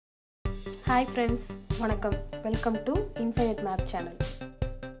Hi friends, வணக்கம். Welcome to Infinite Math Channel.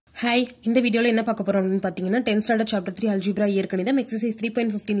 Hi, இந்த வீடியோல என்ன பார்க்க போறோம் அப்படினு பாத்தீங்கன்னா 10th Std Chapter 3 Algebra இயற்கணிதம் exercise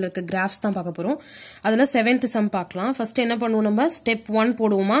 3.15ல இருக்க graphs தான் பார்க்க போறோம். அதுல 7th sum பார்க்கலாம். First என்ன பண்ணுவோம் நம்ம step 1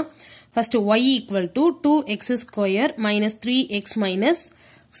 போடுவோமா? First y equal to 2x square minus 3x minus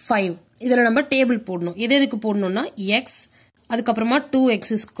 5. இதல நம்ம டேபிள் போடணும். எது எதுக்கு போடணும்னா x அதுக்கு அப்புறமா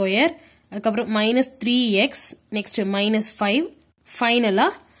 2x square அதுக்கு அப்புறம் minus 3x next minus 5 ஃபைனலா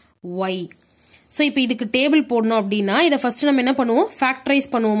y. So இப்போ இதுக்கு டேபிள் போடணும் அப்படினா இத ஃபர்ஸ்ட் நம்ம என்ன பண்ணுவோம் ஃபேக்டரைஸ்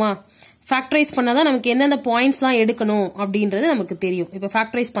பண்ணுவோமா ஃபேக்டரைஸ் பண்ணாதான் நமக்கு எந்தெந்த பாயிண்ட்ஸ்லாம் எடுக்கணும் அப்படின்றது நமக்கு தெரியும். இப்போ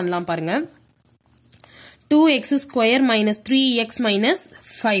ஃபேக்டரைஸ் பண்ணலாம் பாருங்க. 2x square minus 3x minus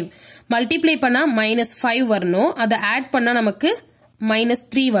 5 multiply பண்ணா minus 5 வரணும். அதை ஆட் பண்ணா நமக்கு minus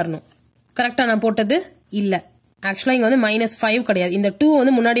 3 வரணும். கரெக்ட்டா நான் போட்டது இல்ல. ஆக்சுவலா இங்க வந்து minus 5 கிடையாது. இந்த 2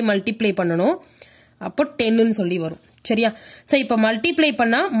 வந்து முன்னாடி மல்டிப்ளை பண்ணனும். அப்போ 10 ன்னு சொல்லி வரும். சரியா? சோ இப்போ மல்டிப்ளை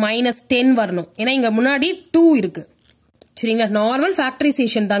பண்ணா -10 வரணும். ஏனா இங்க முன்னாடி 2 இருக்கு. சரிங்களா? நார்மல்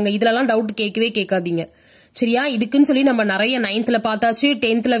ஃபேக்டரைசேஷன் தாங்க. இதெல்லாம் டவுட் கேட்கவே கேட்காதீங்க. சரியா? இதுக்குன்னு சொல்லி நம்ம நிறைய 9thல பார்த்தாச்சு,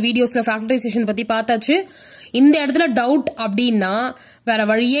 10thல வீடியோஸ்ல ஃபேக்டரைசேஷன் பத்தி பார்த்தாச்சு. இந்த இடத்துல டவுட் அப்படினா வேற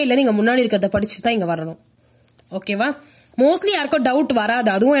வழியே இல்ல, நீங்க முன்னாடி இருக்கறத படிச்சு தான் இங்க வரணும். ஓகேவா? மோஸ்ட்லி யாருக்கும் டவுட்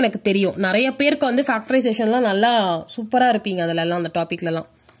வராது, அதுவும் எனக்கு தெரியும். நிறைய பேருக்கு வந்து ஃபேக்டரைசேஷன்லாம் நல்லா சூப்பரா இருப்பீங்க அதுல எல்லாம், அந்த டாபிக்ல எல்லாம்.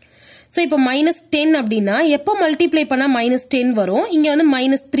 சோ இப்போ -10 அப்படினா எப்போ மல்டிப்ளை பண்ணா -10 வரும், இங்க வந்து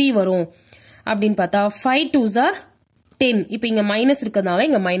 -3 வரும் அப்படினு பார்த்தா 5 2s are 10. இப்போ இங்க மைனஸ் இருக்கறதால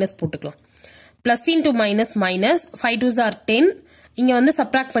இங்க மைனஸ் போட்டுக்கலாம். Plus into minus minus 5 2s are 10. இங்க வந்து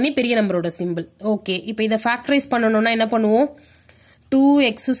சப்ட்ராக்ட் பண்ணி பெரிய நம்பரோட சிம்பிள். ஓகே, இப்போ இத ஃபேக்டரைஸ் பண்ணனும்னா என்ன பண்ணுவோம்?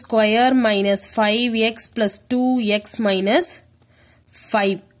 2x square minus 5x plus 2x minus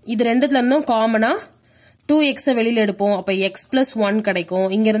 5. இது ரெண்டுத்துல இருந்தும் காமனா 2x வெளியில எடுப்போம். அப்ப x plus 1 கிடைக்கும்.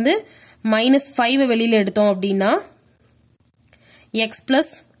 இங்க இருந்து minus 5 வெளியில எடுத்தோம் அப்படின்னா x plus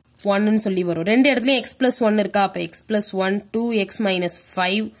 1 ன்னு சொல்லி வரும். ரெண்டு இடத்துலயும் x plus 1 இருக்கா? அப்ப x plus 1 2x minus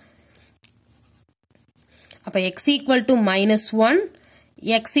 5. அப்ப x equal to minus 1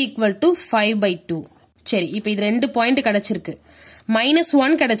 x equal to 5/2. சரி, இப்போ இது ரெண்டு பாயிண்ட் கிடைச்சிருக்கு.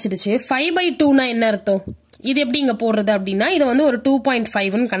 -1 கிடைச்சிடுச்சு. 5/2 னா என்ன அர்த்தம்? இது எப்படி இங்க போடுறது அப்படின்னா இத வந்து ஒரு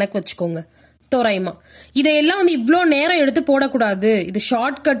 2.5 ன்னு கணக்கு வச்சுக்கோங்க தோராயமா. இதெல்லாம் வந்து இவ்ளோ நேரம் எடுத்து போடக்கூடாது. இது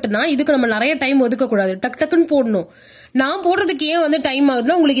ஷார்ட்கட்னா இதுக்கு நம்ம நிறைய டைம் ஒதுக்க கூடாது. டக் டக்குன்னு போடணும். நான் போடுறதுக்கு ஏன் வந்து டைம்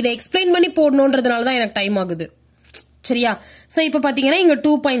ஆகுதுன்னா உங்களுக்கு இதை எக்ஸ்பிளைன் பண்ணி போடணும்ன்றதுனால தான் எனக்கு டைம் ஆகுது. சரியா? சோ இப்ப பாத்தீங்கன்னா இங்க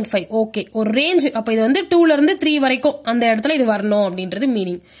 2.5. ஓகே, ஒரு ரேஞ்ச். அப்ப இது வந்து 2ல இருந்து 3 வரைக்கும் அந்த இடத்துல இது வரணும் அப்படின்றது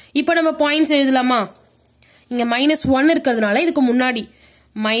மீனிங். இப்போ நம்ம பாயிண்ட்ஸ் எழுதலாமா? இங்க -1 இருக்கிறதுனால இதுக்கு முன்னாடி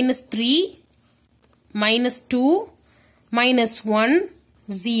 -3 -2 -1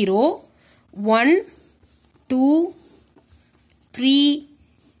 0 1 2 3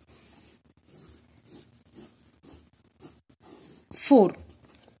 4.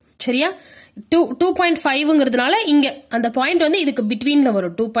 சரியா? 2.5ங்கிறதுனால இங்க அந்த பாயிண்ட் வந்து இதுக்கு பிட்வீன்ல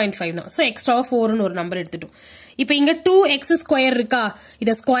வரும் 2.5 னா. சோ எக்ஸ்ட்ராவா 4 ன்னு ஒரு நம்பர் எடுத்துட்டோம். இப்போ இங்க 2x ஸ்கொயர் இருக்கா?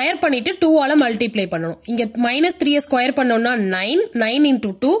 இத ஸ்கொயர் பண்ணிட்டு 2 ஆல மல்டிப்ளை பண்ணனும். இங்க -3 ஸ்கொயர் பண்ணோம்னா 9 9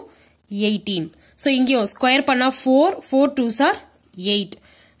 into 2 18. சோ இங்கேயும் ஸ்கொயர் பண்ணா 4 4 2s are 8.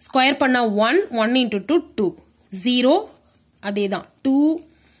 ஸ்கொயர் பண்ணா 1 1 into 2 2 0. அதேதான் 2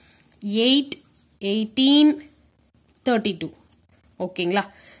 8 18 32. ஓகேங்களா?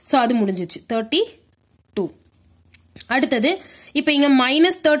 சோ அது முடிஞ்சிச்சு 32. அடுத்தது இப்போ இங்க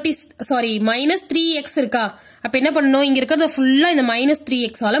 -3x இருக்கா? அப்ப என்ன பண்ணனும்? இங்க இருக்கிறத ஃபுல்லா இந்த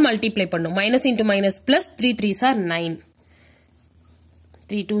 -3x ஆல மல்டிப்ளை பண்ணனும். Minus into minus plus 3 3s are 9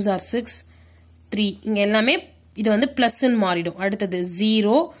 3 2s are 6 3. இங்க எல்லாமே இது வந்து பிளஸ் ன்னு மாறிடும். அடுத்தது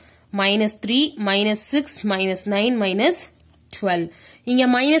 0 -3 -6 -9 -12. இங்க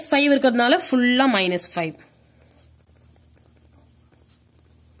 -5 இருக்கிறதுனால ஃபுல்லா -5.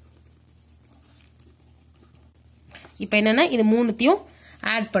 இப்போ என்னன்னா இது மூணுத்தையும்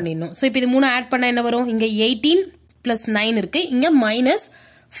ஆட் பண்ணிடணும். சோ இப்போ இது மூணு ஆட் பண்ணா என்ன வரும்? இங்க 18 plus 9 இருக்கு, இங்க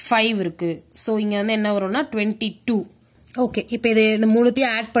 -5 இருக்கு. சோ இங்க வந்து என்ன வரும்னா 22. ஓகே, இப்போ இது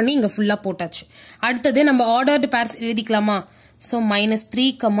மூணுத்தையும் ஆட் பண்ணி இங்க ஃபுல்லா போட்டாச்சு. அடுத்தது நம்ம ஆர்டர்டு பேர்ஸ் எழுதிக்கலாமா? சோ -3,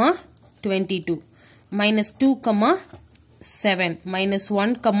 22 -2, 7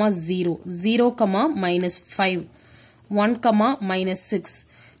 -1, 0 0, -5 1, -6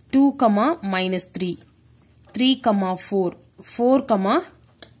 2, -3 3, 4 4,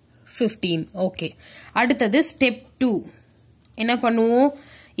 15. ஓகே, அடுத்தது ஸ்டெப் 2 என்ன பண்ணுவோம்?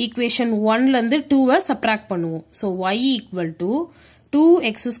 ஈக்குவேஷன் 1ல இருந்து 2 சப்ட்ராக்ட் பண்ணுவோம். So y equal to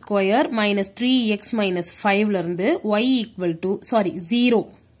 2x square minus 3x minus 5ல இருந்து y equal to 0.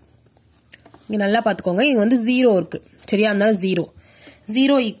 இங்க நல்லா பாத்துக்கோங்க, இங்க வந்து 0 இருக்கு. சரியா? அதனால 0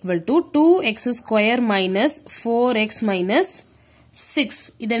 equal to 2x square minus 4x minus 6.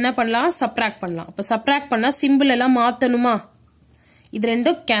 இது என்ன பண்ணலாம்? சப்ட்ராக்ட் பண்ணலாம். அப்ப சப்ட்ராக்ட் பண்ணா சிம்பிள் எல்லாம் மாத்தணுமா? இது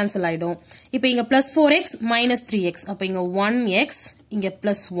ரெண்டும் கேன்சல் ஆயிடும். இப்ப இங்க plus 4x minus 3x. அப்ப இங்க 1x, இங்க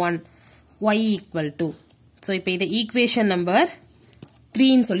plus 1. y equal to. So இப்ப இது equation number 3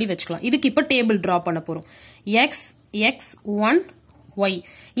 ன்னு சொல்லி வச்சுக்கலாம். இதுக்கு இப்ப டேபிள் டிரா பண்ண போறோம். x, x, 1, y.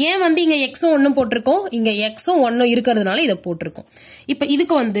 ஏன் வந்து இங்க x 1 போட்டிருக்கோம்? இங்க x 1 இருக்கிறதுனால இதை போட்டிருக்கோம். இப்ப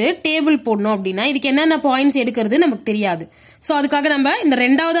இதுக்கு வந்து டேபிள் போடணும் அப்படின்னா இதுக்கு என்னென்ன பாயிண்ட்ஸ் எடுக்கிறது நமக்கு தெரியாது. சோ அதுக்காக நம்ம இந்த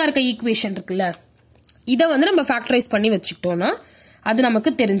ரெண்டாவதா இருக்க ஈக்குவேஷன் இருக்குல்ல, இதை வந்து நம்ம ஃபேக்டரைஸ் பண்ணி வச்சுக்கிட்டோம்னா அது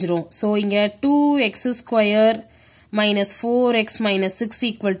நமக்கு தெரிஞ்சிரும். சோ இங்க 2x square minus 4x minus 6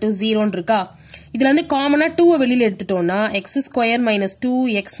 equal to 0 இருக்கா? இதுல இருந்து காமனா 2 வெளியில எடுத்துட்டோம்னா x square minus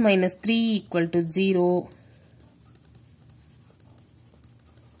 2x minus 3 equal to 0.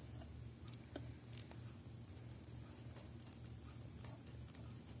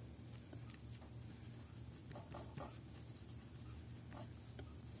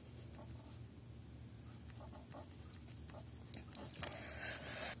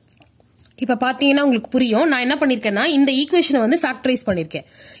 இப்ப பாத்தீங்கன்னா உங்களுக்கு புரியும். நான் என்ன பண்ணிருக்கேன்னா இந்த ஈக்குவேஷனை வந்து ஃபேக்டரைஸ் பண்ணிருக்கேன்.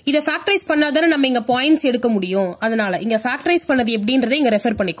 இதை ஃபேக்டரைஸ் பண்ணாதானே நம்ம இங்க பாயிண்ட்ஸ் எடுக்க முடியும். அதனால இங்க ஃபேக்டரைஸ் பண்ணது எப்படின்றதை இங்க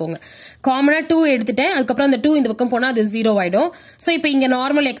ரெஃபர் பண்ணிக்கோங்க. காமனா 2 எடுத்துட்டேன். அதுக்கப்புறம் அந்த 2 இந்த பக்கம் போனா அது 0 ஆயிடும். சோ இப்ப இங்க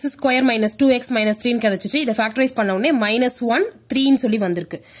normal x square minus 2x minus 3 கிடைச்சிச்சு. இதை ஃபேக்டரைஸ் பண்ண உடனே -1 3 சொல்லி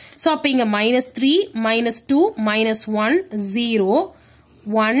வந்திருக்கு. சோ அப்ப இங்க -3 -2 -1 0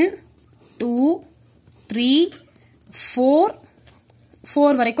 1 2 3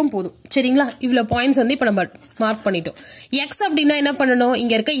 4 வரைக்கும் போதும். சரிங்களா? இவ்வளவு பாயிண்ட்ஸ் வந்து இப்ப நம்ம மார்க் பண்ணிட்டோம். x அப்படின்னா என்ன பண்ணணும்?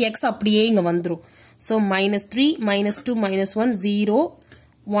 இங்க இருக்க x அப்படியே இங்க வந்துரும். சோ -3 -2 -1 0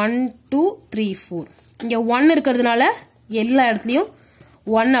 1 2 3 4. இங்க 1 இருக்கிறதுனால எல்லா இடத்துலயும்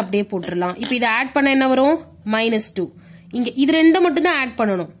 1 அப்படியே போட்டுடலாம். இப்ப இதை ஆட் பண்ண என்ன வரும்? -2. இங்க இது ரெண்டு மட்டும் தான் ஆட்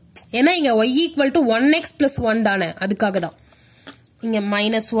பண்ணணும். ஏன்னா இங்க y equal to 1x plus 1 தானே, அதுக்காக தான். இங்க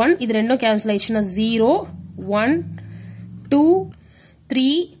 -1 இது ரெண்டும் கேன்சல் ஆயிடுச்சுன்னா 0 1 2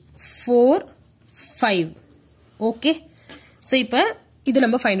 3 4 5. ஓகே. சோ இப்ப இது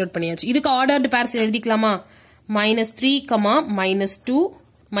நம்ம ஃபைண்ட் அவுட் பண்ணியாச்சு. இதுக்கு ordered purse எழுதிக்கலாமா? -3, -2,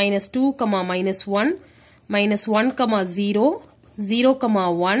 -2, -1, -1, 0, 0,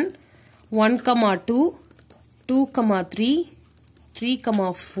 1, 1, 2, 2, 3, 3,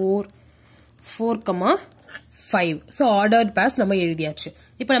 4, 4, 5. So ordered purse நம்ம எழுதியாச்சு.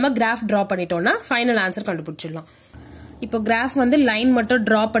 இப்ப நம்ம கிராஃப் டிரா பண்ணிட்டோம்னா ஃபைனல் ஆன்சர் கண்டுபிடிச்சிடலாம். இப்போ கிராஃப் வந்து லைன் மட்டும்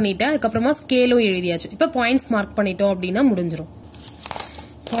டிரா பண்ணிட்டேன். அதுக்கப்புறமா ஸ்கேலும் எழுதியாச்சு. இப்போ பாயிண்ட்ஸ் மார்க் பண்ணிட்டோம் அப்படின்னா முடிஞ்சிரும்.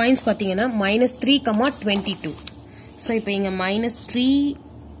 பாயிண்ட்ஸ் பாத்தீங்கன்னா -3, 22. ஸோ இப்போ இங்க -3,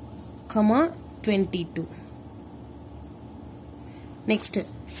 22. நெக்ஸ்ட்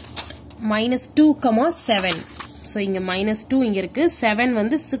 -2, 7. ஸோ இங்க -2 இங்க இருக்கு. 7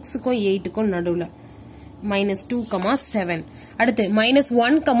 வந்து 6க்கும் 8க்கும் நடுவுல. -2, 7. அடுத்து -1,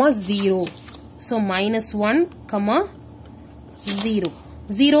 0. So -1, 0,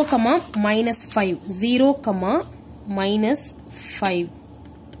 0, -5, 0, -5.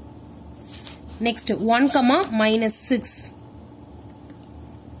 Next 1, -6.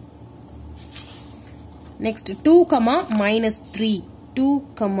 Next 2, -3, 2,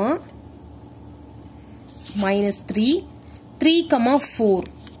 -3, 3, 4,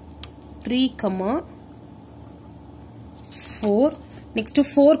 3, 4. Next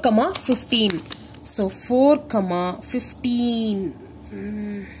 4, 15. So 4, 15.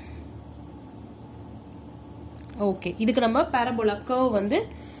 Okay. இதுக்கு நம்ம பாராபோலா கர்வ் வந்து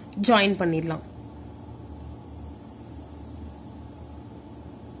ஜாயின் பண்ணிடலாம்.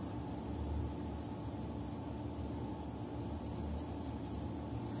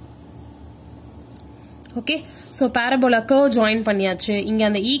 Okay. So parabola curve join பண்ணியாச்சு. இங்க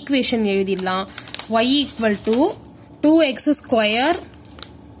அந்த ஈக்குவேஷன் எழுதிடலாம். y equal to 2x square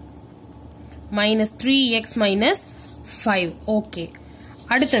minus 3x minus 5. Okay.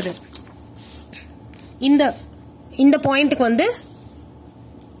 அடுத்தது இந்த பாயிண்ட்க்கு வந்து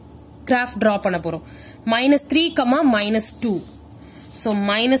கிராஃப் டிரா பண்ண போறோம். -3, -2. So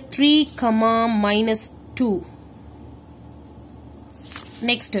 -3, -2.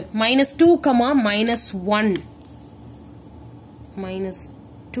 Next -2, -1.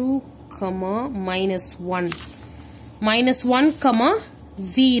 -2, -1. -1,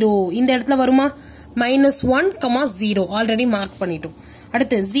 0. இந்த இடத்துல வருமா? -1, 0. ஆல்ரெடி மார்க் பண்ணிட்டோம்.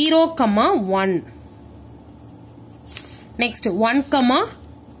 அடுத்து 0, 1. நெக்ஸ்ட் 1,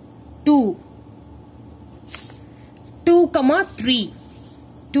 2. 2, 3.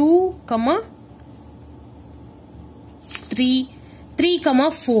 2, 3. 3,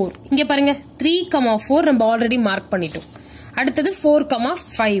 4. இங்க பாருங்க 3, 4 நம்ம ஆல்ரெடி மார்க் பண்ணிட்டோம். அடுத்தது 4,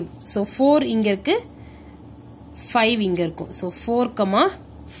 5. So 4 இங்க இருக்கு, 5 இங்க இருக்கும். ஸோ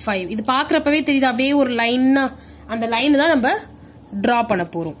 4,5 இது பாக்குறப்பவே தெரியுது அப்படியே ஒரு லைன்னா அந்த லைன் தான் நம்ம டிரா பண்ண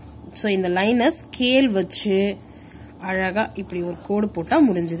போறோம். ஸோ இந்த லைனை ஸ்கேல் வச்சு அழகா இப்படி ஒரு கோடு போட்டா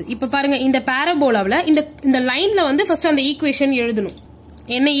முடிஞ்சது. இப்ப பாருங்க இந்த பாரபோலாவில் இந்த லைன்ல வந்து ஃபர்ஸ்ட் அந்த ஈக்குவேஷன் எழுதணும்.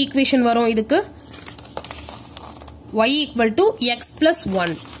 என்ன ஈக்குவேஷன் வரும் இதுக்கு? y equal to x plus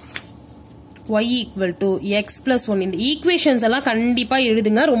 1. y equal to x plus 1. இந்த ஈக்குவேஷன்ஸ் எல்லாம் கண்டிப்பா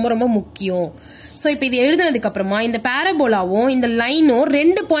எழுதுங்க, ரொம்ப ரொம்ப முக்கியம். சோ இப்போ இது எழுதுனதுக்கு அப்புறமா இந்த பாரபோலாவும் இந்த லைனும்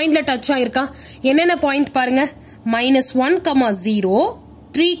 2 பாயிண்ட்ல டச் ஆயிருக்கா? என்னென்ன பாயிண்ட் பாருங்க? -1, 0,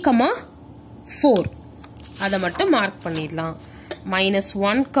 3, 4. அதை மட்டும் மார்க் பண்ணிடலாம். -1,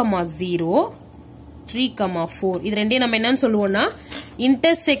 0, 3, 4. இது ரெண்டையும் நம்ம என்னன்னு சொல்லுவோம்னா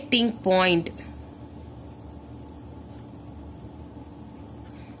இன்டர்செக்டிங் பாயிண்ட்.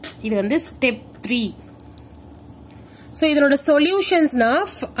 இது வந்து ஸ்டெப் 3. சோ இதனோட சொல்யூஷன்ஸ்னா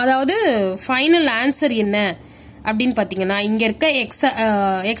அதாவது ஃபைனல் ஆன்சர் என்ன அப்படின்னு பாத்தீங்கன்னா இங்க இருக்க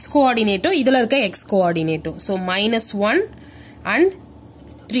எக்ஸ் கோஆர்டினேட்டும் இதுல இருக்க X கோஆர்டினேட்டும். So -1 and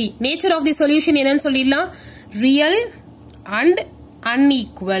 3. Nature of the solution என்னன்னு சொல்லிடலாம். Real and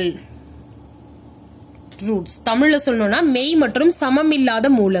unequal roots. தமிழ்ல சொல்லணும்னா மெய் மற்றும் சமம் இல்லாத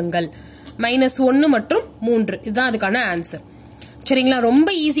மூலங்கள். -1 மற்றும் 3 இதுதான் அதுக்கான ஆன்சர். சரிங்களா? ரொம்ப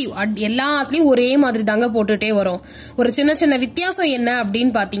ஈஸி. எல்லாத்துலயும் ஒரே மாதிரி தாங்க போட்டுட்டே வரும். ஒரு சின்ன சின்ன வித்தியாசம் என்ன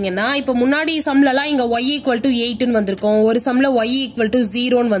அப்படின்னு பாத்தீங்கன்னா இப்ப முன்னாடி சம்ல எல்லாம் இங்க y equal to 8 வந்திருக்கும், ஒரு சம்ல y equal to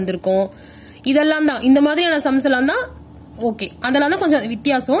 0 வந்திருக்கும். இதெல்லாம் தான் இந்த மாதிரியான சம்ஸ் எல்லாம் தான் ஓகே. அதெல்லாம் தான் கொஞ்சம்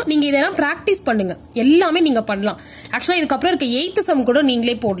வித்தியாசம். நீங்க இதெல்லாம் பிராக்டிஸ் பண்ணுங்க, எல்லாமே நீங்க பண்ணலாம். ஆக்சுவலா இதுக்கப்புறம் இருக்க 8th சம் கூட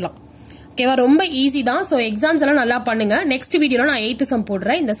நீங்களே போடலாம். ஓகேவா? ரொம்ப ஈஸி தான். சோ எக்ஸாம்ஸ் எல்லாம் நல்லா பண்ணுங்க. நெக்ஸ்ட் வீடியோல நான் 8th சம்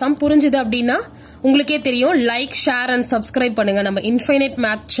போடுறேன். இந்த சம் புரிஞ்சுது அப்படின்னா உங்களுக்கே தெரியும். லைக், ஷேர் அண்ட் சப்ஸ்கிரைப் பண்ணுங்க நம்ம இன்ஃபைனைட்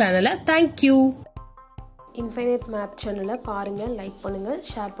மேத் சேனலை. தேங்க்யூ. இன்ஃபைனைட் மேத் சேனலை பாருங்க, லைக் பண்ணுங்க,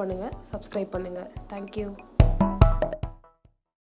 ஷேர் பண்ணுங்க, சப்ஸ்கிரைப் பண்ணுங்க. தேங்க்யூ.